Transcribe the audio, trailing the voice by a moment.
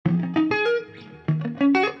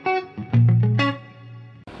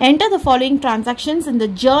Enter the following transactions in the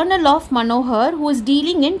journal of Manohar, who is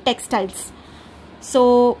dealing in textiles. So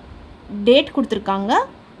date கொடுத்திருக்காங்க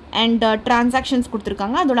and transactions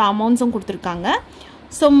கொடுத்திருக்காங்க, அதோட amounts கொடுத்திருக்காங்க.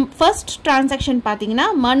 So first transaction பாத்தீங்கன்னா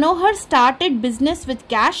Manohar started business with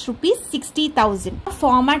cash rupees 60,000.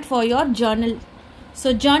 Format for your journal. So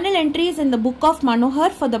journal entries in the book of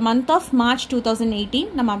Manohar for the month of March 2018.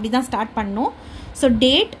 நம்ம அப்படிதான் start பண்ணோம். So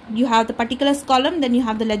date, you have the particulars column, then you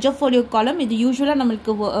have the ledger folio column. இது usually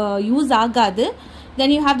நம்மளுக்கு use ஆகாது. Then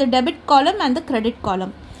you have the debit column and the credit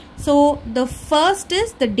column. So the first is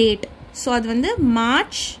the date. So அது வந்து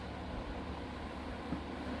March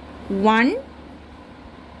 1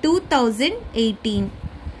 2018.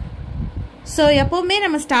 So எப்பவுமே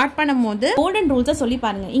நம்ம start பண்ணும்போது golden rules சொல்லி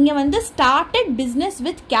பாருங்க. இங்க வந்து started business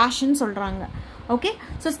with cash ன்னு சொல்றாங்க. Okay?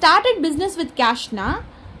 So started business with cash னா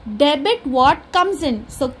debit what comes in.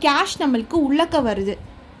 So cash நம்மளுக்கு உள்ளக்க வருது.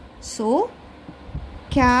 So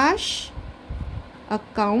cash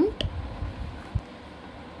account.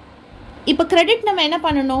 இப்போ credit நம்ம என்ன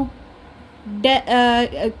பண்ணணும்?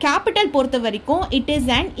 Capital பொறுத்த வரைக்கும் it is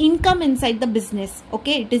an income inside the business.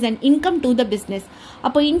 Okay, it is an income to the business.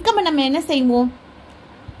 அப்போ income நம்ம என்ன செய்வோம்?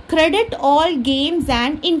 Credit all gains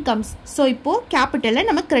and incomes. So இப்போ capital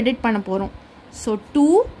நம்ம credit பண்ண போறோம். So to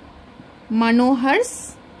Manohar's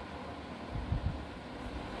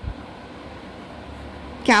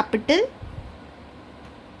capital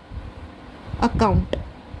account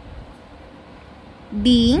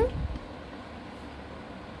being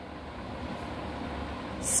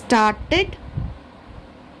started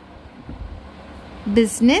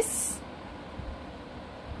business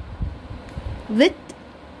with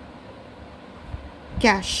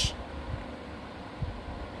cash.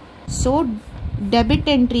 So debit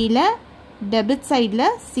entry la debit side la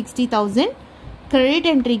 60,000, credit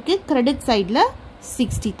entry ku credit side la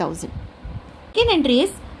 60,000. Second entry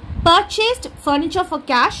is purchased furniture for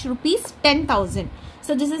cash rupees 10,000.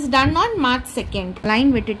 So this is done on March 2nd.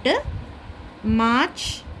 Line விட்டுட்டு March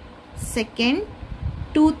 2nd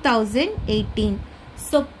 2018.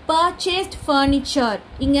 So purchased furniture,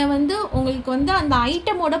 இங்க வந்து உங்களுக்கு வந்து அந்த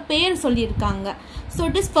ஐட்டமோட பேர் சொல்லியிருக்காங்க. So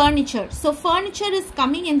it is furniture. So furniture is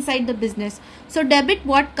coming inside the business. So debit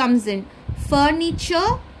what comes in? Furniture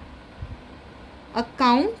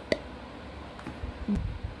account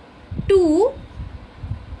to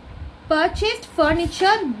purchased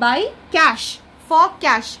furniture by cash, for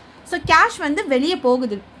cash. So cash வந்து வெளிய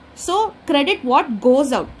போகுது. So credit what goes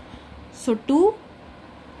out. So to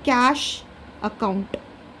cash account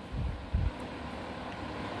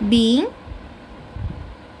being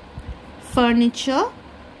furniture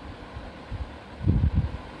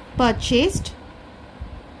purchased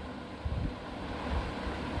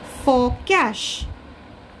for cash.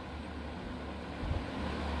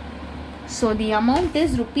 So the amount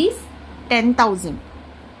is rupees 10,000.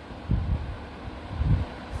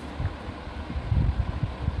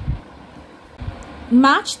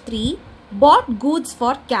 March 3, bought goods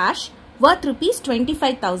for cash worth rupees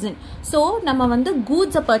 25,000. So நம்ம வந்து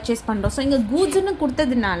goods purchase பண்றோம். So இங்க goods ன்னு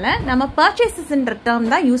கொடுத்ததுனால நம்ம purchases ன்ற term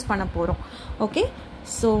தான் use பண்ண போறோம். Okay?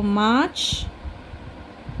 So March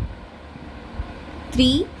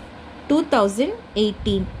 3,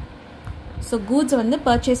 2018. So goods வந்து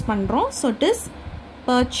purchase பண்றோம். So it is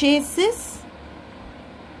purchases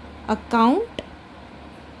account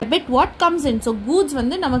debit what comes in. So goods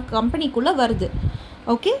வந்து நம்ம கம்பெனிக்குள்ள வருது.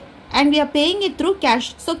 Okay, and we are paying it through cash.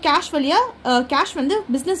 So cash வழியா cash வந்து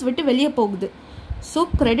business விட்டு வெளிய போகுது. So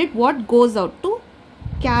credit what goes out to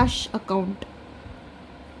cash account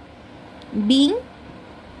being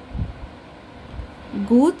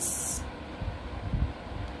goods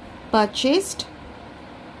purchased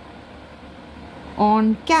on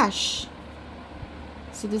cash.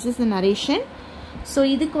 So this is the narration. So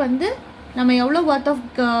இதுக்கு வந்து நம்ம எவ்வளவு worth of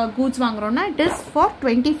goods வாங்குறோம்னா it is for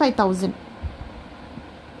 25,000.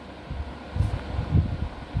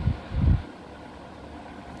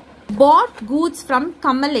 Bought goods from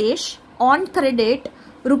Kamalesh on credit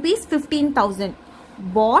rupees 15,000.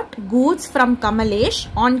 Bought goods from Kamalesh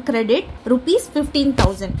on credit rupees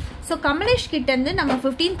 15,000. So Kamalesh கிட்ட இருந்து நம்ம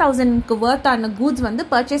 15,000 க்கு worth ஆன goods வந்து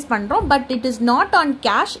purchase பண்றோம், but it is not on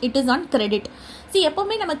cash, it is on credit. See,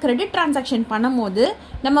 எப்பவுமே நம்ம credit transaction பண்ணும்போது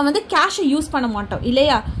நம்ம வந்து cash யூஸ் பண்ண மாட்டோம்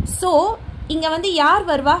இல்லையா? So இங்க வந்து யார்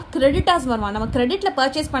வருவா? creditors வருவா. நம்ம creditல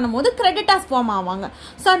purchase பண்ணும்போது creditors form ஆவாங்க.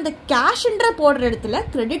 So அந்த cash ன்ற போடுற இடத்துல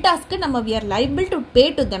creditorsக்கு நம்ம we are liable to pay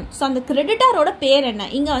to them. So அந்த creditor ஓட பேர் என்ன?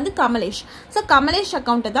 இங்க வந்து Kamalesh. So Kamalesh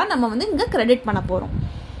account தான் நம்ம வந்து இங்க credit பண்ண போறோம்.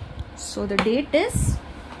 So the date is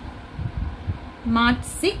March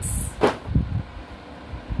 6.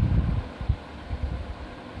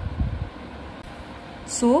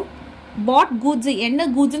 so bought goods என்ன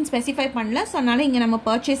goods ன்னு ஸ்பெசிஃபை பண்ணல ஸோ அதனால இங்கே நம்ம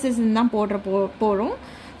பர்ச்சேசஸ் தான் போகிறோம்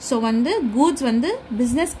ஸோ வந்து goods வந்து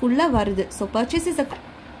பிஸ்னஸ்க்குள்ளே வருது so purchases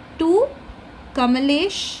to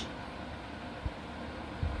Kamalesh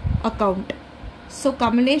account. So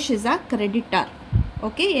Kamalesh is a creditor.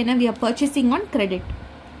 Okay, and we are purchasing on credit.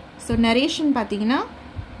 So narration pathina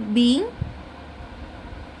being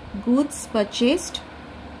goods purchased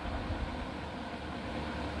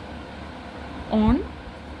on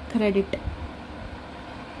credit.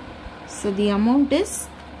 So the amount is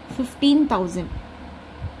 15,000.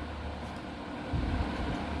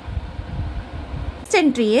 Next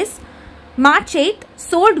entry is March 8th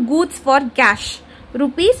sold goods for cash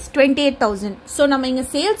rupees 28,000. So நம்ம இங்க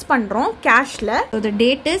sales பண்றோம் cashல. So the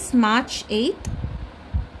date is March 8th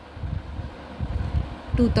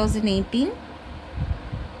 2018.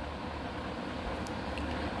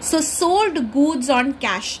 So sold goods on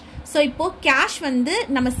cash. So இப்போ cash வந்து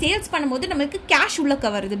நம்ம sales பண்ணும்போது நமக்கு cash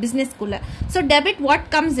உள்ளக்க வருது businessக்குள்ள. So debit what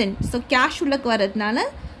comes in. So cash உள்ளக்க வரதுனால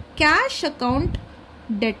cash account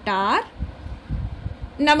debtor.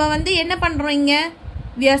 நம்ம வந்து என்ன பண்றோம் இங்க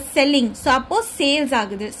we are selling. So அப்போ sales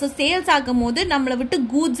ஆகுது. So sales ஆகும்போது நம்மள விட்டு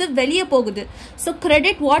goods வெளிய போகுது. So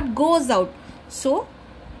credit what goes out. So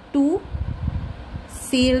to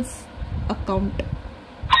sales account.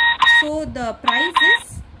 So the price is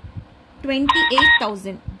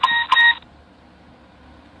 28,000.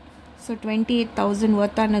 So 28,000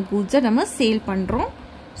 worth ஆன goods நம்ம sale பண்றோம்.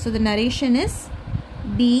 So the narration is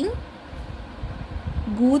being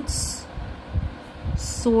goods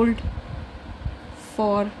sold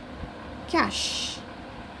for cash.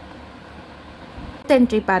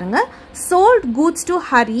 Entry பாருங்க sold goods to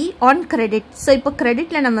Hari on credit. So இப்போ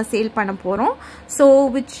creditல நம்ம sale பண்ண போறோம். So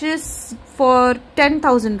which is for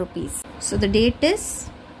 10,000 rupees. So the date is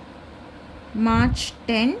March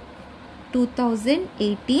 10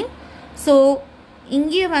 2018. So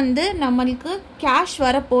இங்கே வந்து நம்மளுக்கு cash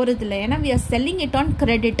வர போறது இல்ல ஏனா we are selling it on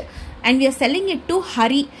credit and we are selling it to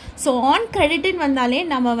Hari. So on credit வந்தாலே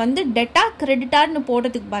நம்ம வந்து debtor creditor னு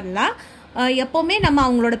போடுறதுக்கு பதிலா எப்பவுமே நம்ம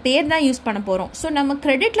அவங்களோட பேர் தான் யூஸ் பண்ண போறோம். ஸோ நம்ம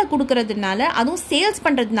கிரெடிட்ல கொடுக்கறதுனால அதுவும் சேல்ஸ்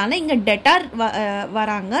பண்றதுனால இங்க டெட்டார்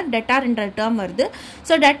வராங்க டெட்டார்ன்ற டேர்ம் வருது.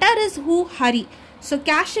 So debtor is who Hari. So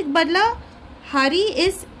கேஷுக்கு பதிலா Hari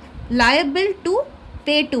is liable to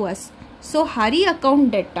pay to us. So Hari account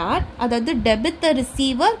debtor அதாவது debit the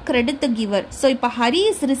receiver credit the giver. So இப்போ Hari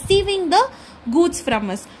is receiving the goods from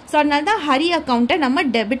us. So அதனால தான் ஹரி அக்கௌண்ட்டை நம்ம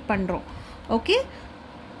டெபிட் பண்றோம். Okay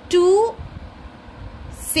to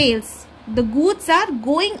sales. The goods are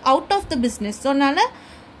going out of the business. So nala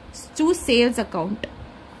to sales account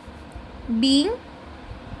being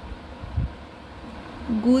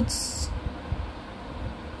goods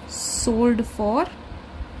sold for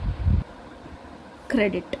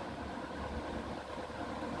credit.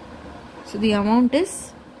 So the amount is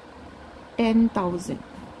 10,000.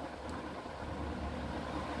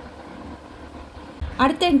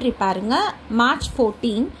 அடுத்த entry பாருங்க March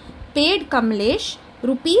 14 paid Kamalesh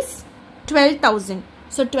rupees 12,000.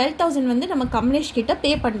 So 12,000 வந்து நம்ம கமலேஷ் கிட்ட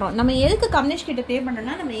பே பண்ணுறோம். நம்ம எதுக்கு கமலேஷ் கிட்ட பே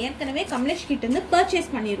பண்ணுறோம்னா நம்ம ஏற்கனவே கமலேஷ் கிட்ட இருந்து பர்ச்சேஸ்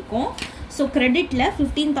பண்ணியிருக்கோம். ஸோ கிரெடிட்ல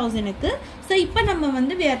 15,000க்கு. ஸோ இப்போ நம்ம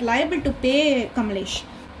வந்து we are liable to pay Kamlesh.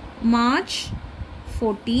 March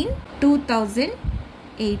 14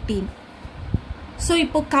 2018. So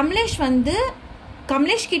இப்போ கமலேஷ் வந்து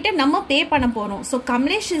கமலேஷ் கிட்ட நம்ம பே பண்ண போறோம். ஸோ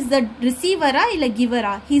கமலேஷ் இஸ் த ரிசீவரா இல்ல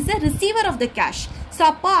கிவரா? He is the receiver of the cash. So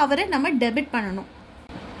அப்போ அவரை நம்ம டெபிட் பண்ணணும்.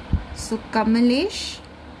 So Kamalesh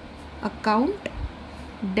account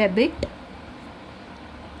debit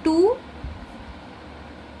to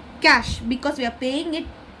cash because we are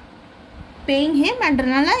paying him and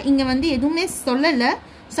இங்க வந்து எதுவுமே சொல்லல.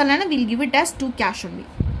 சொல்லனா we'll give it as to cash only.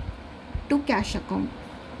 To cash account.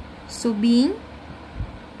 So being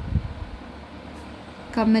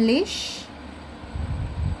Kamalesh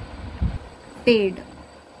paid.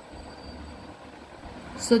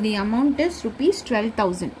 So the amount is rupees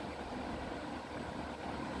 12,000.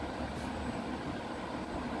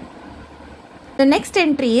 The next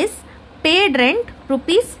entry is paid rent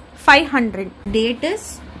rupees 500. Date is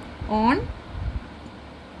on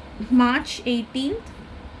March 18th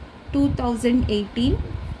 2018.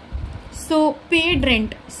 So paid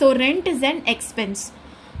rent. So rent is an expense.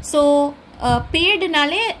 So paid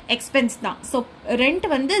nale expense da. So rent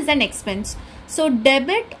வந்து is an expense. So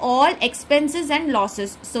debit all expenses and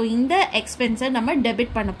losses. So இந்த expense நம்ம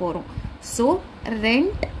debit பண்ண போறோம். So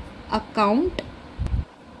rent account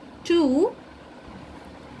to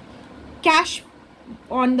cash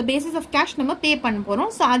on the basis of cash நம்ம pay பண்ண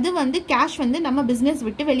போறோம். So அது வந்து cash வந்து நம்ம business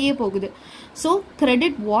விட்டு வெளியே போகுது. So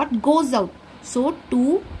credit what goes out. So to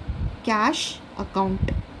cash account.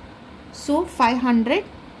 So 500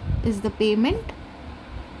 is the payment.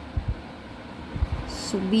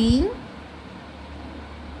 So being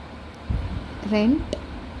rent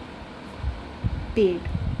paid.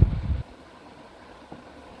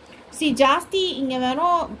 See, ஜாஸ்தி இங்கே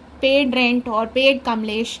வெறும் paid rent or paid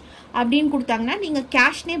Kamlesh அப்படின்னு கொடுத்தாங்கன்னா நீங்கள்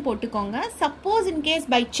கேஷ்னே போட்டுக்கோங்க. Suppose in case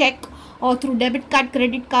by check or through debit card,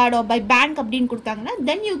 credit card or by bank அப்படின்னு கொடுத்தாங்கன்னா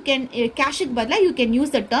then you can cashக்கு பதிலாக you can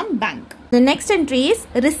use the term bank. The next entry is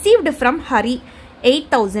received from Hari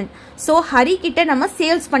 8,000. So Hari கிட்ட நம்ம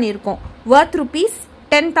sales பண்ணியிருக்கோம் worth rupees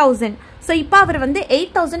 10,000. So இப்போ அவர் வந்து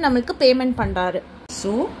 8,000 நம்மளுக்கு payment பண்ணுறாரு.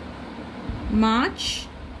 So March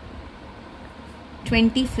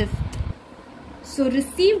 25th. So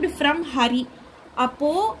received from Hari.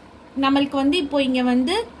 அப்போ நம்மளுக்கு வந்து இப்போ இங்க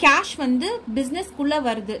வந்து கேஷ் வந்து பிசினஸ்க்குள்ள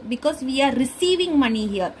வருது because we are receiving money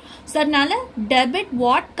here. So அதனால debit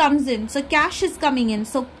what comes in. So cash is coming in.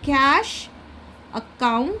 So cash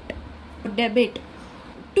account debit.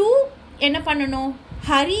 To என்ன பண்ணணும்?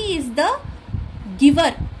 Hari is the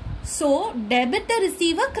giver. So debit the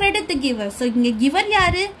receiver, credit the giver. So இங்க giver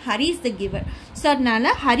யாரு? Hari is the giver. So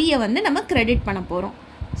அதனால ஹரியை வந்து நம்ம credit பண்ண போறோம்.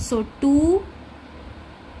 So to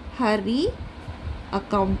Hari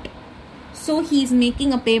account. So he is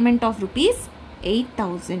making a payment of rupees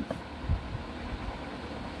 8,000.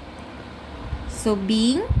 So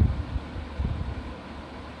being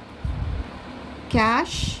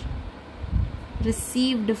cash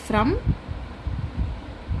received from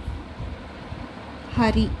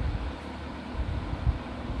Hari.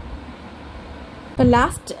 இப்போ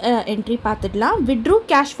last entry பார்த்துடலாம். வித்ட்ரூ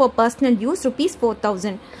cash for personal use rupees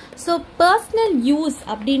 4,000. So personal use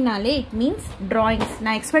அப்படின்னாலே it means drawings.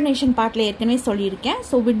 நான் explanation பார்ட்டில் ஏற்கனவே சொல்லியிருக்கேன்.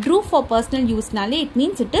 So வித்ட்ரூ for personal யூஸ்னாலே it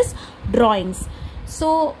means it is drawings. So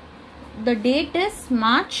the date is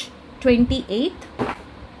March 28th.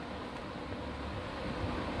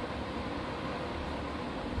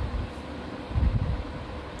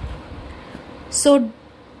 So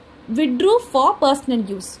வித்ட்ரூ for personal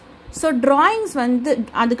use. So drawings வந்து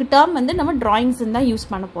அதுக்கு term வந்து நம்ம drawings தான் யூஸ்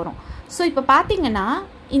பண்ண போகிறோம். ஸோ இப்போ பார்த்தீங்கன்னா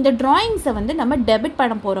இந்த ட்ராயிங்ஸை வந்து நம்ம டெபிட்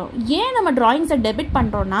பண்ண போகிறோம். ஏன் நம்ம ட்ராயிங்ஸை டெபிட்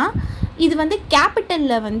பண்ணுறோன்னா இது வந்து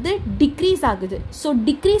கேபிட்டலில் வந்து டிக்ரீஸ் ஆகுது. So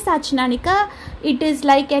degrees ஆச்சுனானிக்கா it is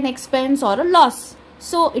like an expense R a loss.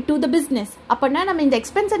 So to the business. அப்படின்னா நம்ம இந்த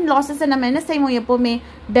எக்ஸ்பென்ஸ் அண்ட் லாஸஸை நம்ம என்ன செய்வோம் எப்போவுமே?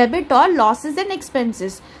 Debit R losses and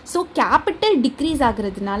expenses. So capital degrees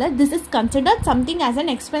ஆகுறதுனால this is considered something as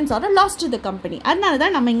an expense R a loss to the company. அதனால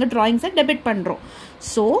தான் நம்ம இங்கே ட்ராயிங்ஸை டெபிட் பண்ணுறோம்.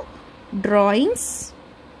 So drawings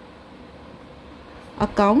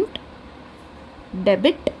account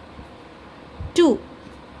debit to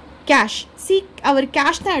cash. C our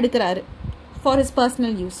cash தான் எடுக்கிறாரு for his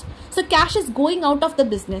personal use. So cash is going out of the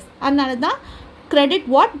business. அதனால தான் credit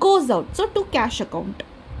what goes out. So to cash account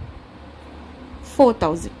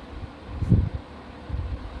 4,000.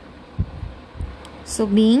 So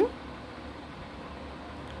being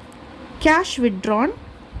cash withdrawn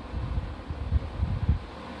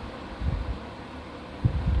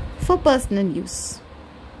for personal use.